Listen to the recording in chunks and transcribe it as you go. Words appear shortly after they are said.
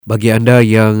Bagi anda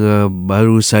yang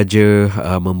baru saja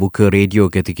membuka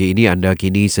radio ketika ini, anda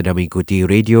kini sedang mengikuti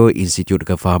Radio Institut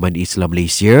Kefahaman Islam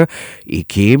Malaysia,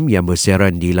 IKIM, yang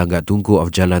bersiaran di Langgar Tunku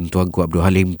of Jalan Tuanku Abdul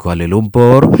Halim, Kuala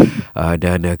Lumpur.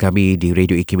 Dan kami di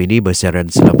Radio IKIM ini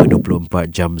bersiaran selama 24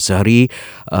 jam sehari,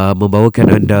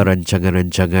 membawakan anda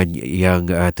rancangan-rancangan yang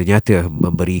ternyata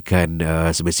memberikan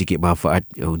sedikit manfaat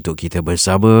untuk kita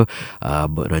bersama,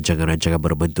 rancangan-rancangan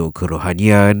berbentuk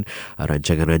kerohanian,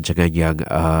 rancangan-rancangan yang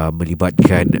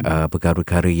melibatkan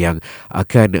perkara-perkara yang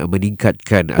akan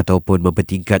meningkatkan ataupun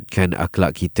mempertingkatkan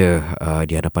akhlak kita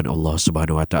di hadapan Allah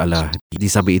Subhanahu Wa Taala. Di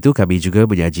samping itu, kami juga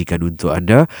menyajikan untuk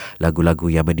anda lagu-lagu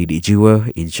yang mendidik jiwa.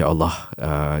 InsyaAllah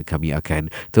kami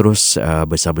akan terus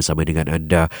bersama-sama dengan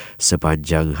anda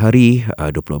sepanjang hari,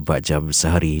 24 jam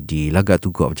sehari di Langgar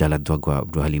Tunku Jalan Tuanku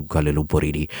Abdul Halim, Kuala Lumpur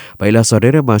ini. Baiklah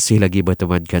saudara, masih lagi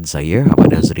bertemankan saya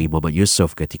Ahmad Nazri Muhammad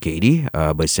Yusof ketika ini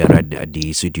bersiaran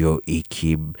di studio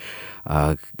IKIM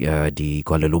di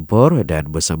Kuala Lumpur,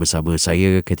 dan bersama-sama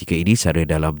saya ketika ini secara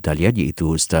dalam talian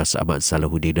iaitu Ustaz Ahmad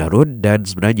Salahuddin Harun. Dan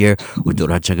sebenarnya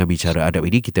untuk rancangan Bicara Adab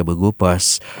ini kita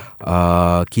mengupas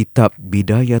kitab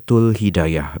Bidayatul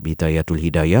Hidayah,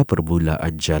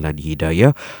 Permulaan Jalan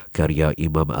Hidayah, karya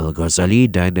Imam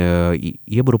Al-Ghazali, dan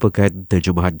ia merupakan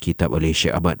terjemahan kitab oleh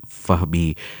Syekh Ahmad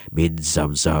Fahmi bin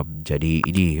Zamzam. Jadi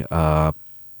ini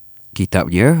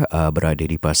kitabnya berada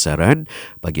di pasaran.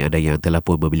 Bagi anda yang telah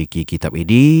pun memiliki kitab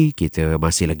ini, kita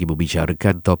masih lagi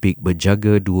membicarakan topik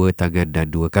menjaga dua tangan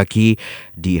dan dua kaki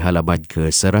di halaman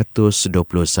ke 121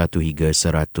 hingga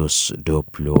 126.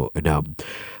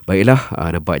 Baiklah,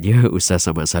 nampaknya Ustaz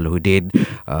Ahmad Salahuddin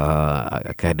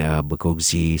akan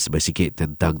berkongsi sedikit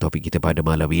tentang topik kita pada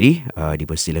malam ini.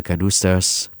 Dipersilakan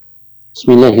Ustaz.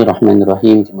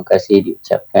 Bismillahirrahmanirrahim. Terima kasih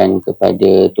diucapkan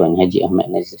kepada Tuan Haji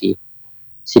Ahmad Nazri.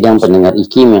 Sidang pendengar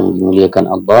IKIM yang dimuliakan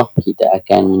Allah, kita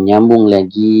akan menyambung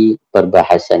lagi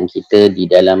perbahasan kita di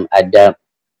dalam adab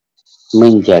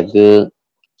menjaga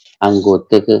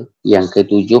anggota yang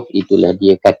ketujuh, itulah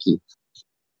dia kaki.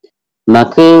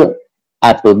 Maka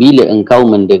apabila engkau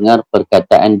mendengar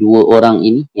perkataan dua orang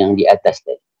ini yang di atas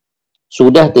tadi,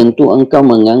 sudah tentu engkau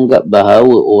menganggap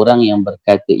bahawa orang yang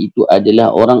berkata itu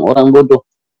adalah orang-orang bodoh,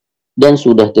 dan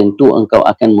sudah tentu engkau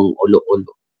akan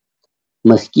mengolok-olok.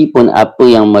 Meskipun apa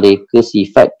yang mereka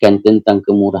sifatkan tentang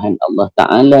kemurahan Allah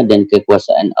Ta'ala dan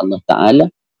kekuasaan Allah Ta'ala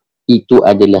itu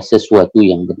adalah sesuatu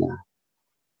yang benar.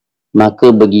 Maka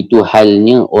begitu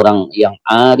halnya orang yang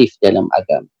arif dalam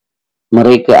agama.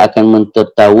 Mereka akan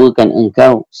mentertawakan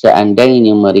engkau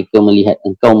seandainya mereka melihat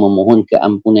engkau memohon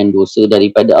keampunan dosa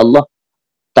daripada Allah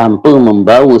tanpa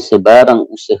membawa sebarang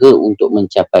usaha untuk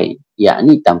mencapai,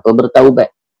 yakni tanpa bertaubat.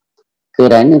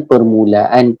 Kerana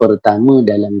permulaan pertama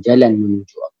dalam jalan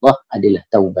menuju Allah adalah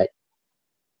taubat.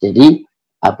 Jadi,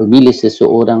 apabila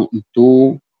seseorang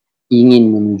itu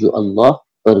ingin menuju Allah,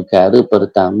 perkara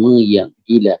pertama yang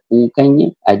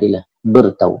dilakukannya adalah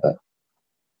bertaubat.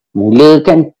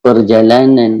 Mulakan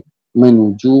perjalanan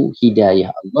menuju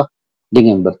hidayah Allah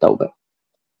dengan bertaubat.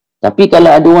 Tapi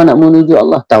kalau ada orang nak menuju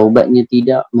Allah, taubatnya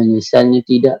tidak, menyesalnya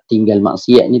tidak, tinggal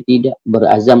maksiatnya tidak,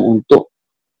 berazam untuk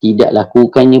tidak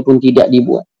lakukannya pun tidak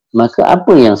dibuat, maka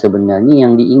apa yang sebenarnya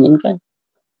yang diinginkan?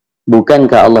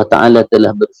 Bukankah Allah Ta'ala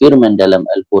telah berfirman dalam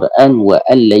Al-Quran, wa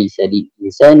allaysa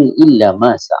lil-insani illa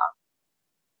ma sa'a?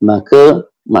 Maka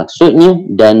maksudnya,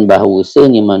 dan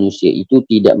bahawasanya manusia itu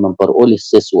tidak memperoleh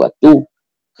sesuatu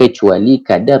kecuali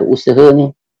kadar usahanya.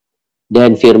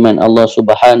 Dan firman Allah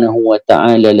Subhanahu wa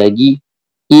Ta'ala lagi,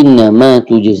 innama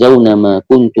tujzawna ma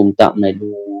kuntum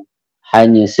ta'malun.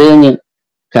 Hanya sahaja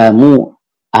kamu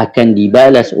akan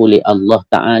dibalas oleh Allah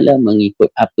Ta'ala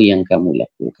mengikut apa yang kamu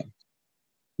lakukan.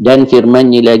 Dan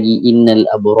firmannya lagi, innal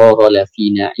abrara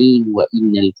lafi na'im wa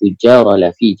innal fujara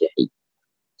lafi jahim.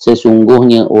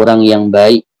 Sesungguhnya orang yang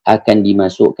baik akan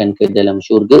dimasukkan ke dalam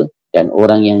syurga dan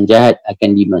orang yang jahat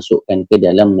akan dimasukkan ke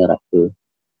dalam neraka.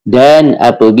 Dan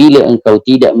apabila engkau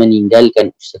tidak meninggalkan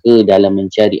usaha dalam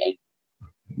mencari ilmu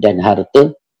dan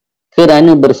harta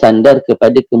kerana bersandar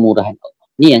kepada kemurahan Allah.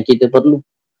 Ini yang kita perlu.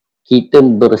 Kita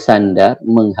bersandar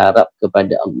mengharap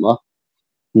kepada Allah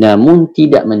namun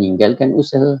tidak meninggalkan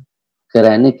usaha.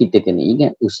 Kerana kita kena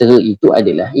ingat usaha itu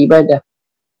adalah ibadah.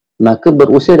 Maka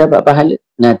berusaha dapat pahala.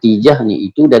 Natijahnya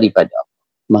itu daripada Allah.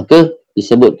 Maka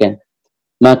disebutkan,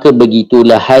 maka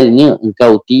begitulah halnya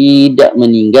engkau tidak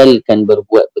meninggalkan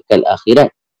berbuat bekal akhirat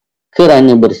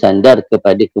kerana bersandar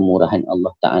kepada kemurahan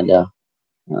Allah Ta'ala.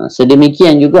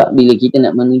 Sedemikian juga bila kita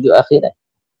nak menuju akhirat.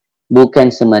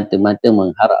 Bukan semata-mata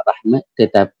mengharap rahmat,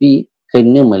 tetapi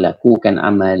kena melakukan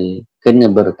amal, kena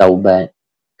bertaubat,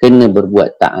 kena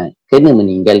berbuat taat, kena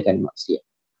meninggalkan maksiat.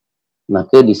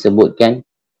 Maka disebutkan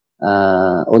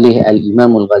oleh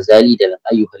Al-Imam Al-Ghazali dalam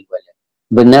Ayyuhal Walad.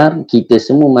 Benar, kita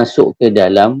semua masuk ke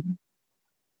dalam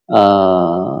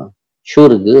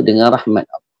syurga dengan rahmat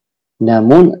Allah.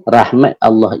 Namun rahmat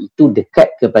Allah itu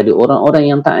dekat kepada orang-orang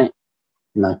yang taat.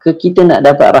 Maka kita nak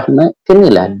dapat rahmat,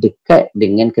 kenalah dekat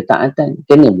dengan ketaatan.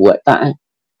 Kena buat taat.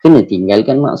 Kena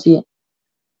tinggalkan maksiat.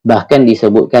 Bahkan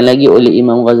disebutkan lagi oleh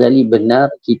Imam Ghazali,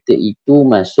 benar kita itu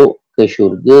masuk ke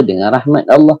syurga dengan rahmat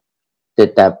Allah.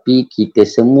 Tetapi kita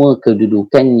semua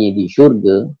kedudukannya di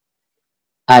syurga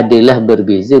adalah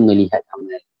berbeza melihat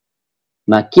amal.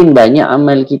 Makin banyak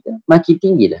amal kita, makin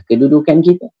tinggilah kedudukan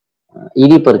kita.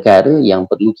 Ini perkara yang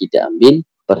perlu kita ambil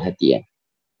perhatian.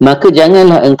 Maka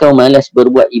janganlah engkau malas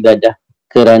berbuat ibadah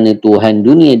kerana Tuhan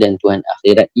dunia dan Tuhan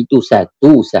akhirat itu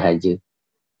satu sahaja.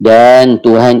 Dan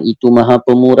Tuhan itu Maha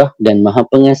Pemurah dan Maha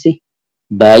Pengasih,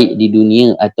 baik di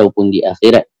dunia ataupun di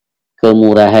akhirat.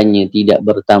 Kemurahannya tidak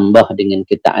bertambah dengan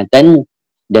ketaatanmu,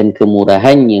 dan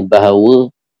kemurahannya bahawa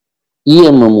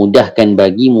ia memudahkan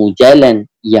bagimu jalan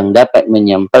yang dapat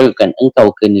menyampaikan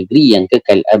engkau ke negeri yang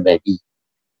kekal abadi,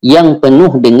 yang penuh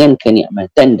dengan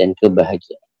kenikmatan dan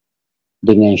kebahagiaan.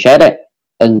 Dengan syarat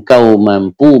engkau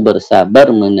mampu bersabar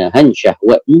menahan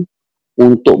syahwatmu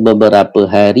untuk beberapa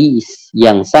hari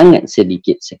yang sangat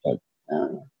sedikit sekali.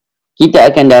 Kita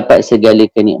akan dapat segala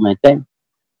kenikmatan.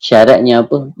 Syaratnya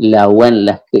apa?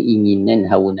 Lawanlah keinginan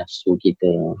hawa nafsu kita.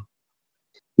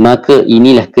 Maka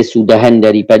inilah kesudahan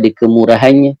daripada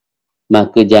kemurahannya.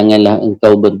 Maka janganlah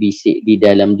engkau berbisik di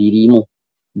dalam dirimu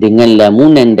dengan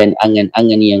lamunan dan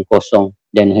angan-angan yang kosong,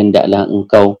 dan hendaklah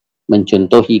engkau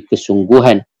mencontohi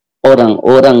kesungguhan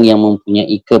orang-orang yang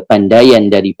mempunyai kepandaian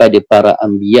daripada para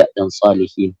anbiya dan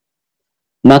salihin.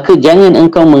 Maka jangan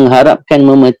engkau mengharapkan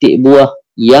memetik buah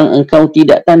yang engkau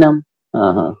tidak tanam.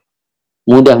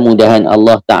 Mudah-mudahan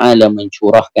Allah Ta'ala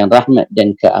mencurahkan rahmat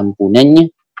dan keampunannya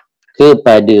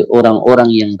kepada orang-orang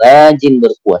yang rajin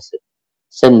berpuasa,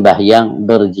 sembahyang,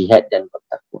 berjihad dan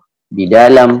bertakwa. Di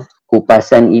dalam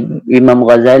kupasan Imam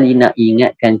Ghazali nak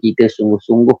ingatkan kita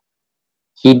sungguh-sungguh,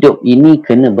 hidup ini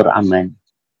kena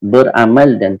beramal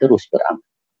dan terus beramal.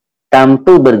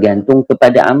 Tanpa bergantung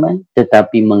kepada amal,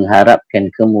 tetapi mengharapkan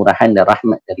kemurahan dan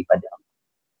rahmat daripada Allah.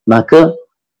 Maka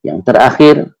yang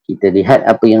terakhir, kita lihat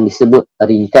apa yang disebut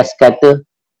ringkas kata,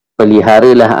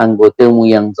 peliharalah anggotamu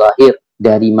yang zahir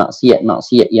dari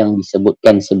maksiat-maksiat yang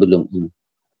disebutkan sebelum ini.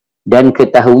 Dan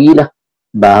ketahuilah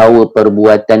bahawa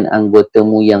perbuatan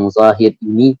anggotamu yang zahir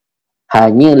ini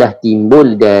hanyalah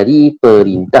timbul dari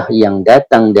perintah yang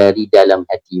datang dari dalam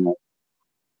hatimu.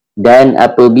 Dan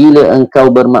apabila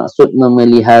engkau bermaksud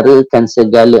memeliharakan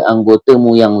segala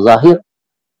anggotamu yang zahir,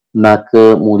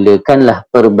 maka mulakanlah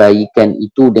perbaikan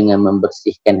itu dengan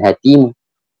membersihkan hatimu.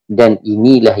 Dan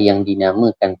inilah yang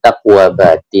dinamakan taqwa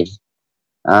batin.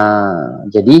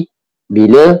 Jadi,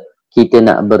 bila kita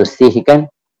nak bersihkan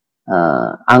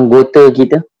anggota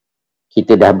kita,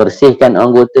 kita dah bersihkan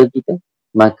anggota kita,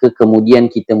 maka kemudian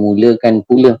kita mulakan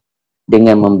pula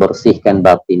dengan membersihkan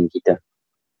batin kita.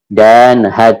 Dan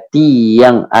hati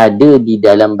yang ada di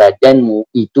dalam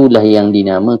badanmu itulah yang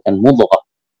dinamakan mudghah,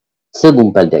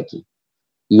 segumpal daging,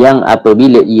 yang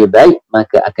apabila ia baik,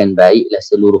 maka akan baiklah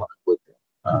seluruh anggota.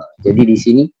 Jadi di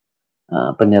sini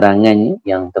penerangannya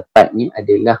yang tepatnya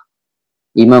adalah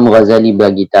Imam Ghazali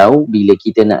bagi tahu, bila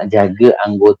kita nak jaga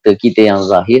anggota kita yang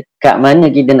zahir, kat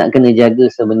mana kita nak kena jaga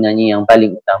sebenarnya yang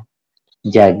paling utama?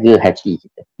 Jaga hati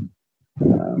kita.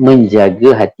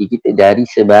 Menjaga hati kita dari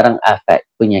sebarang afat,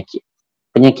 penyakit.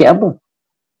 Penyakit apa?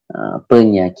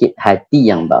 Penyakit hati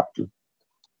yang batin.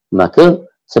 Maka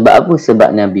sebab apa? Sebab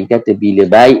Nabi kata bila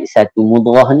baik satu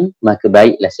mudghah ni, maka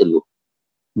baiklah seluruh.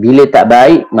 Bila tak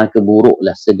baik, maka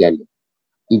buruklah segala.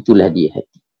 Itulah dia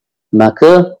hati.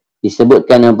 Maka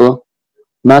disebutkan apa?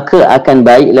 Maka akan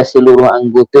baiklah seluruh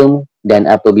anggotamu, dan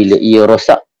apabila ia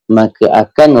rosak, maka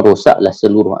akan rosaklah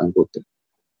seluruh anggota.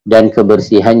 Dan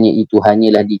kebersihannya itu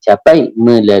hanyalah dicapai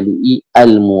melalui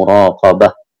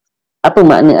al-muraqabah. Apa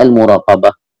makna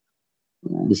al-muraqabah?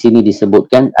 Di sini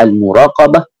disebutkan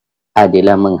al-muraqabah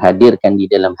adalah menghadirkan di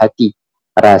dalam hati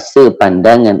rasa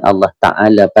pandangan Allah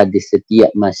Ta'ala pada setiap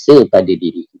masa pada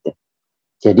diri kita.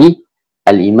 Jadi,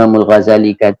 Al-Imam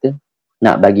Al-Ghazali kata,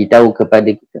 nak bagi tahu kepada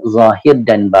kita, zahir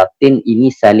dan batin ini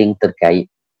saling terkait.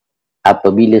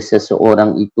 Apabila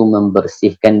seseorang itu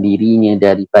membersihkan dirinya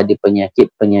daripada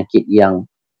penyakit-penyakit yang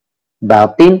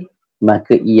batin,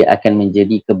 maka ia akan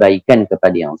menjadi kebaikan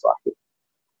kepada yang zahir.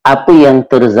 Apa yang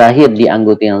terzahir di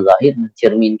anggota yang zahir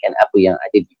mencerminkan apa yang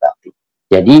ada di batin.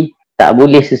 Jadi, tak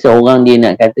boleh seseorang dia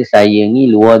nak kata, saya ni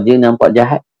luar je nampak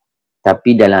jahat,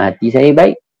 tapi dalam hati saya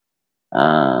baik.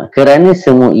 Kerana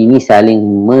semua ini saling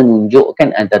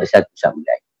menunjukkan antara satu sama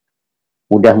lain.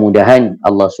 Mudah-mudahan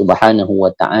Allah Subhanahu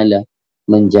wa taala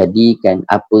menjadikan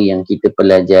apa yang kita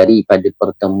pelajari pada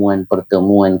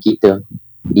pertemuan-pertemuan kita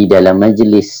di dalam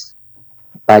majlis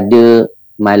pada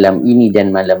malam ini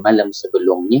dan malam-malam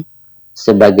sebelumnya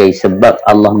sebagai sebab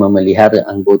Allah memelihara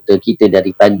anggota kita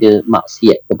daripada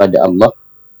maksiat kepada Allah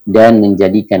dan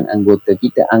menjadikan anggota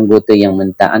kita anggota yang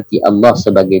mentaati Allah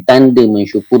sebagai tanda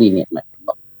mensyukuri nikmat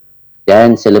Allah. Dan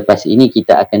selepas ini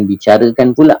kita akan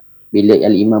bicarakan pula bila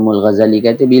Al-Imam Al-Ghazali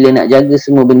kata bila nak jaga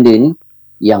semua benda ni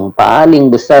yang paling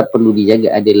besar perlu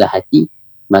dijaga adalah hati,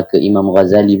 maka Imam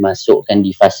Ghazali masukkan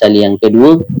di fasal yang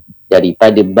kedua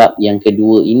daripada bab yang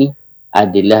kedua ini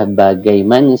adalah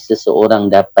bagaimana seseorang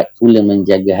dapat pula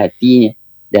menjaga hatinya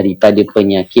daripada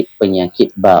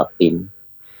penyakit-penyakit batin.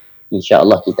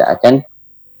 InsyaAllah kita akan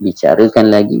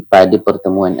bicarakan lagi pada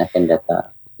pertemuan akan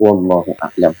datang. Wallahu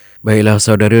a'lam. Baiklah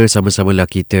saudara, sama-samalah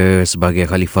kita sebagai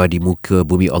khalifah di muka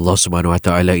bumi Allah Subhanahu Wa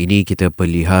Taala ini kita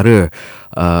pelihara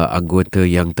anggota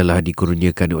yang telah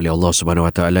dikurniakan oleh Allah Subhanahu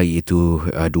Wa Taala, iaitu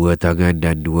dua tangan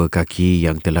dan dua kaki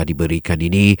yang telah diberikan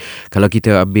ini. Kalau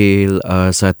kita ambil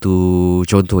satu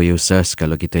contoh ya Ustaz,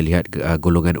 kalau kita lihat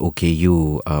golongan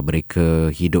OKU, mereka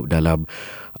hidup dalam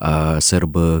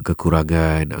serba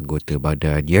kekurangan anggota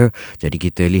badan ya. Jadi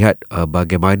kita lihat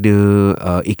bagaimana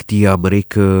ikhtiar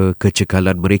mereka,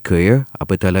 kecekalan mereka ya.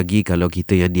 Apatah lagi kalau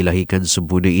kita yang dilahirkan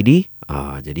sempurna ini.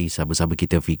 Jadi sama-sama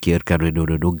kita fikirkan,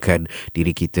 renung-renungkan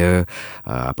diri kita.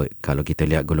 Kalau kita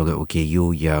lihat golongan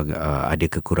OKU yang ada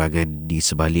kekurangan di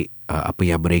sebalik apa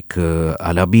yang mereka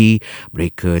alami,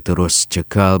 mereka terus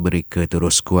cekal, mereka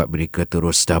terus kuat, mereka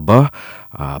terus tabah.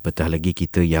 Apatah lagi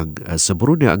kita yang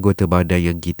sempurna anggota badan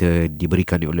yang kita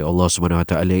diberikan oleh Allah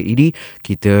SWT ini,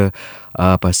 kita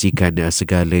pastikan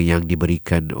segala yang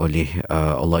diberikan oleh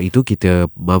Allah itu kita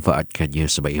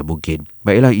manfaatkannya sebaik yang mungkin.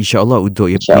 Baiklah, insya-Allah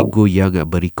untuk minggu yang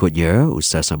berikutnya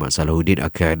Ustaz Samad Salahuddin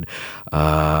akan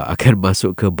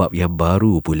masuk ke bab yang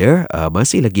baru pula,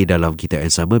 masih lagi dalam kitab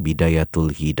yang sama,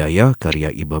 Bidayatul Hidayah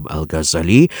karya Imam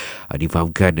Al-Ghazali.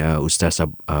 Difahamkan Ustaz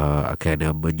akan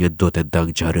menyentuh tentang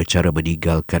cara-cara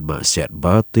meninggalkan maksiat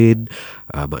batin,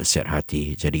 maksiat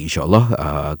hati. Jadi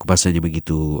insya-Allah kupasannya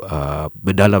begitu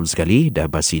mendalam sekali dan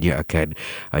pastinya akan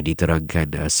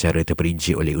diterangkan secara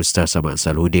terperinci oleh Ustaz Samad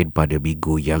Salahuddin pada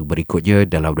minggu yang berikutnya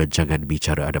dalam rancangan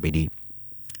Bicara Adab ini.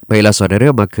 Baiklah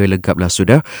saudara, maka lengkaplah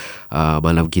sudah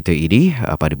malam kita ini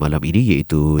pada malam ini,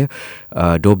 iaitu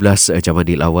 12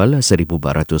 Jamadil Awal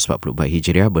 1444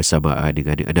 Hijriah bersamaan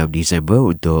dengan 6 Disember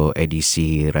untuk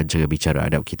edisi rancangan Bicara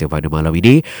Adab kita pada malam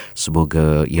ini.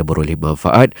 Semoga ia beroleh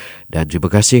manfaat dan terima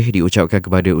kasih diucapkan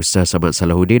kepada Ustaz Samad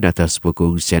Salahuddin atas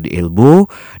perkongsian ilmu,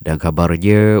 dan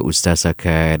kabarnya Ustaz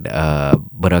akan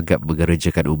berangkat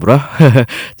mengerjakan umrah.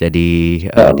 Jadi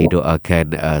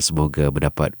didoakan semoga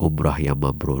mendapat umrah yang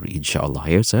mabrur, insya-Allah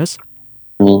ya Ustaz.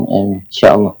 Amin,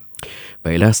 insya-Allah.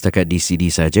 Baiklah, setakat di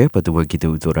sini saja pertemuan kita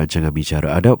untuk rancangan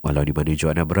Bicara Adab. Walau di mana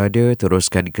jua anda berada,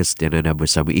 teruskan kesetiaan anda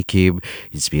bersama IKIM,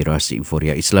 Inspirasi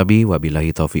Inforia Islami.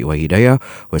 Wabillahi taufiq wa hidayah.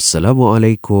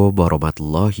 Wassalamualaikum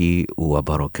warahmatullahi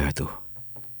wabarakatuh.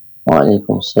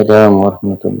 Waalaikumsalam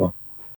warahmatullahi